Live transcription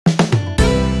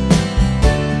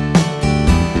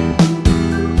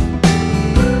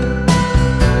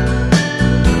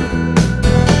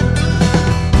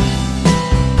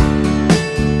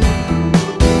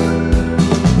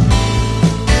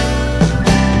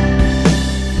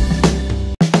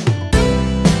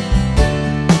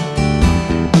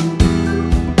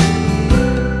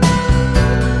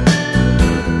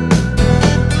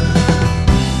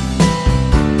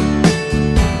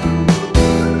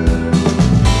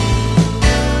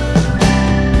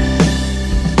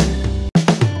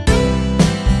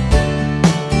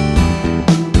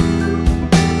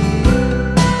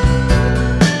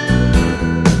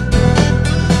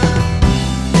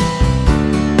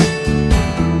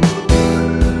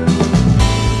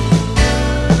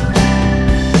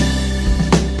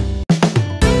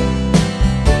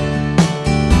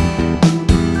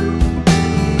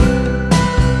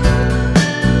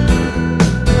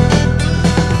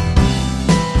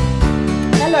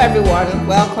Hello everyone,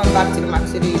 welcome back to the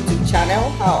Makisode YouTube channel.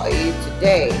 How are you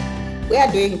today? We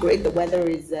are doing great. The weather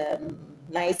is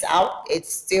nice out.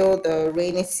 It's still the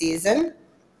rainy season,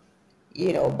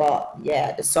 but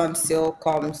yeah, the sun still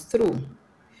comes through.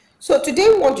 So today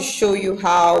we want to show you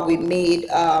how we made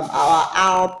our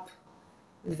ALPS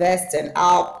Vest and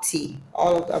ALPS tee.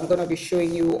 I'm going to be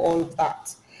showing you all of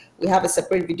that. We have a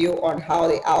separate video on how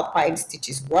the Alpine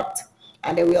stitches worked,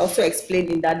 and then we also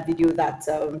explained in that video that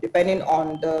depending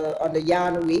on the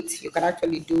yarn weight, you can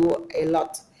actually do a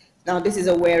lot. Now this is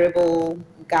a wearable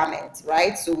garment,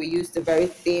 right? So we used a very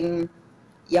thin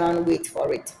yarn weight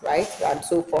for it, right? And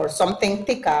so for something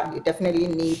thicker, you definitely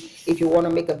need, if you want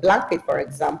to make a blanket, for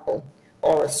example,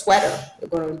 or a sweater, you're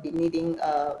going to be needing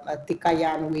a thicker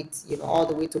yarn weight, all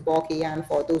the way to bulky yarn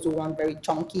for those who want very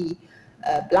chunky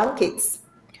blankets.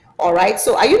 All right,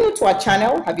 so are you new to our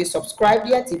channel? Have you subscribed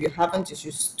yet? If you haven't, you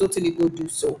should totally go do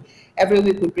so. Every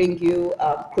week we bring you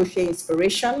crochet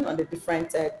inspiration on the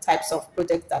different types of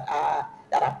projects that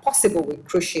are possible with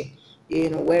crochet.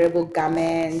 Wearable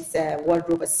garments,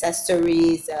 wardrobe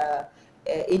accessories,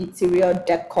 interior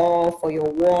decor for your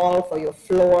wall, for your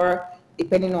floor,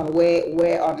 depending on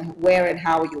where and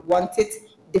how you want it.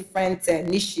 Different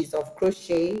niches of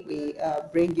crochet, we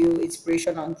bring you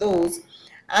inspiration on those.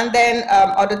 And then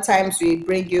other times we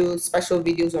bring you special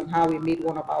videos on how we made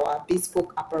one of our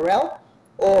bespoke apparel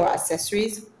or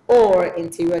accessories or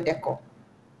interior decor.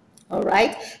 All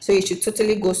right, so you should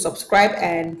totally go subscribe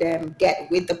and get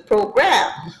with the program.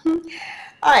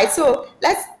 All right, so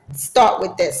let's start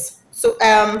with this. So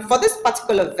for this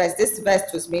particular vest, this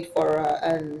vest was made for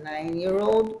a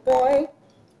 9-year-old boy,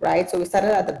 right? So we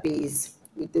started at the base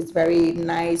with this very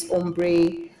nice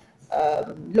ombre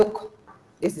look.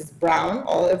 This is brown.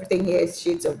 Everything here is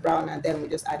shades of brown, and then we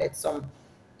just added some,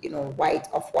 white,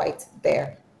 off-white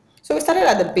there. So we started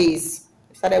at the base.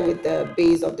 We started with the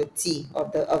base of the tee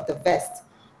of the vest.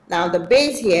 Now the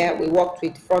base here, we worked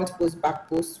with front post, back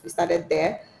post. We started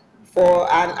there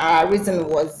and our reason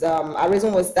was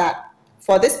that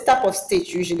for this type of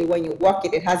stitch, usually when you work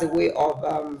it, it has a way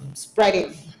of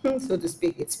spreading, so to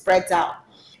speak. It spreads out.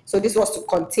 So this was to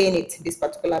contain it. This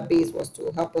particular base was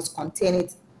to help us contain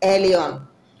it early on.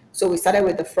 So we started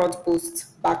with the front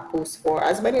post, back post for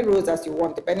as many rows as you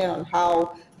want, depending on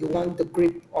how you want the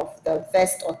grip of the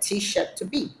vest or t-shirt to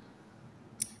be.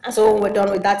 And so when we're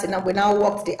done with that, we now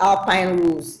worked the Alpine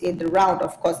rows in the round,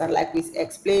 of course, and like we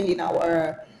explained in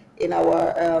our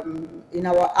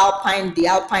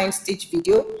Alpine stitch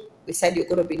video, we said you're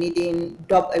going to be needing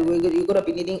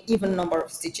even number of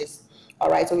stitches. All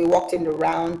right, so we worked in the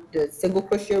round, the single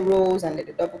crochet rows and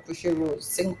the double crochet rows,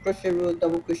 single crochet rows,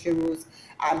 double crochet rows,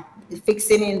 and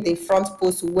fixing in the front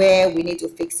post where we need to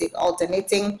fix it,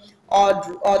 alternating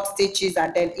odd stitches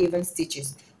and then even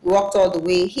stitches. We worked all the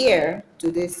way here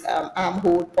to this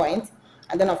armhole point,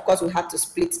 and then of course we had to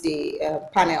split the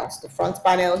panels, the front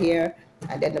panel here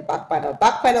and then the back panel.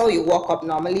 Back panel you walk up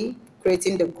normally,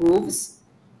 creating the grooves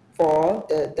for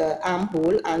the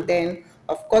armhole, and then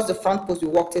of course the front post we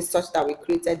worked it such that we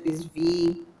created this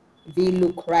V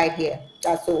look right here.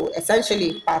 So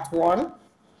essentially part 1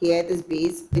 here, this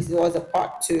base, this was a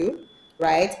part 2,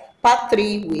 right? Part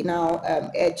 3 we now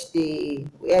edged the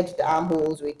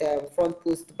armholes with front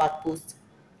post, back post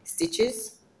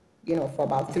stitches, for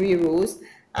about 3 rows,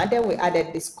 and then we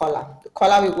added this collar. The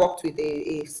collar we worked with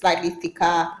a slightly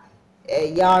thicker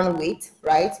yarn weight,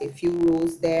 right? A few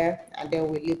rows there, and then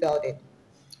we labeled it.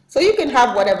 So you can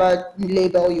have whatever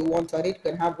label you want on it.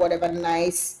 You can have whatever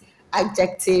nice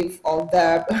adjective or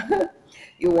verb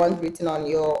you want written on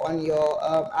your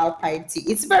Alpine tee.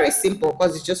 It's very simple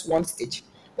because it's just one stitch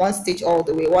all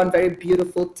the way. One very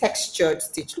beautiful textured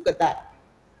stitch. Look at that.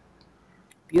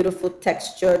 Beautiful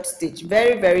textured stitch.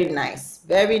 Very, very nice.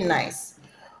 Very nice.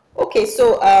 Okay,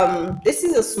 so this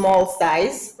is a small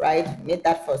size, right? Made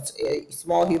that for a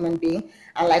small human being,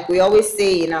 and like we always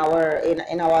say in our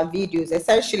videos,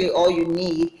 essentially all you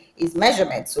need is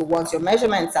measurements. So once your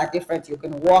measurements are different, you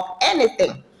can work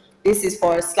anything. This is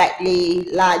for a slightly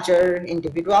larger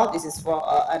individual. This is for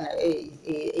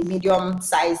a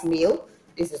medium-sized male.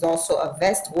 This is also a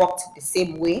vest worked the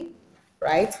same way,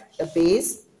 right? The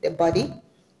base, the body.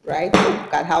 Right,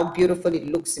 look at how beautiful it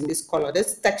looks in this color.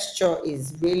 This texture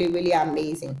is really, really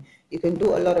amazing. You can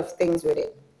do a lot of things with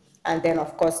it. And then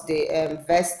of course the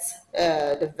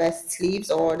vest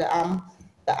sleeves or the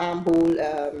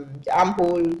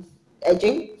armhole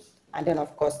edging, and then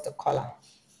of course the collar.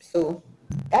 So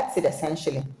that's it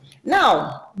essentially.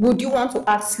 Now, would you want to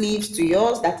add sleeves to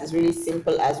yours? That is really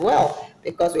simple as well,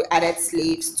 because we added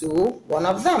sleeves to one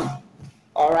of them.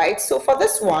 All right, so for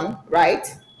this one, right,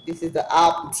 this is the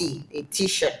ALPS tee, a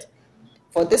t-shirt.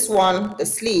 For this one, the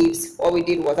sleeves, what we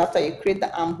did was after you create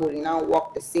the armhole, you now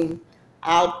work the same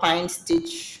Alpine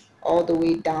stitch all the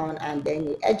way down and then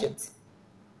you edge it.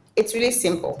 It's really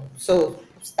simple. So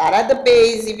start at the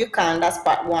base if you can, that's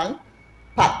part 1.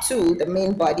 Part 2, the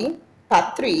main body.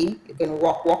 Part 3, you can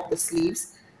work the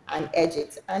sleeves and edge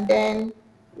it, and then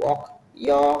work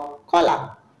your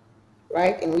collar,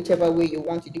 right? In whichever way you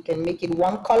want it. You can make it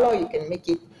one color, you can make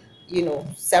it, you know,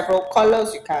 several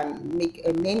colors, you can make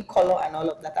a main color and all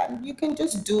of that, and you can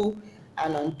just do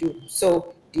and undo.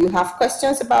 So do you have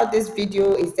questions about this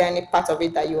video? Is there any part of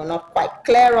it that you are not quite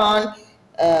clear on?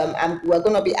 And we're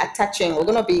going to be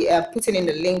putting in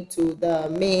the link to the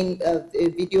main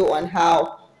video on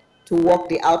how to work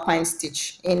the Alpine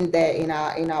stitch in there in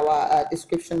our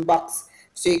description box,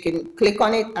 so you can click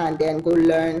on it and then go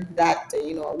learn that,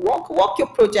 you know, work your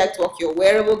project, work your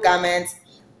wearable garments,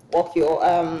 work your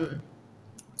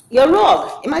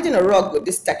rug. Imagine a rug with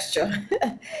this texture.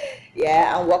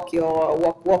 Yeah, and work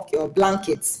your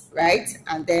blankets, right?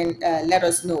 And then let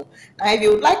us know. Now if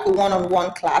you would like a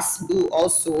one-on-one class, do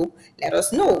also let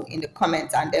us know in the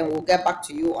comments, and then we'll get back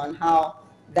to you on how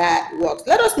that works.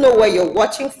 Let us know where you're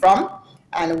watching from,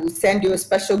 and we'll send you a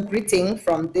special greeting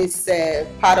from this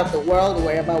part of the world,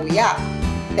 wherever we are.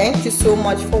 Thank you so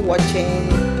much for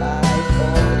watching.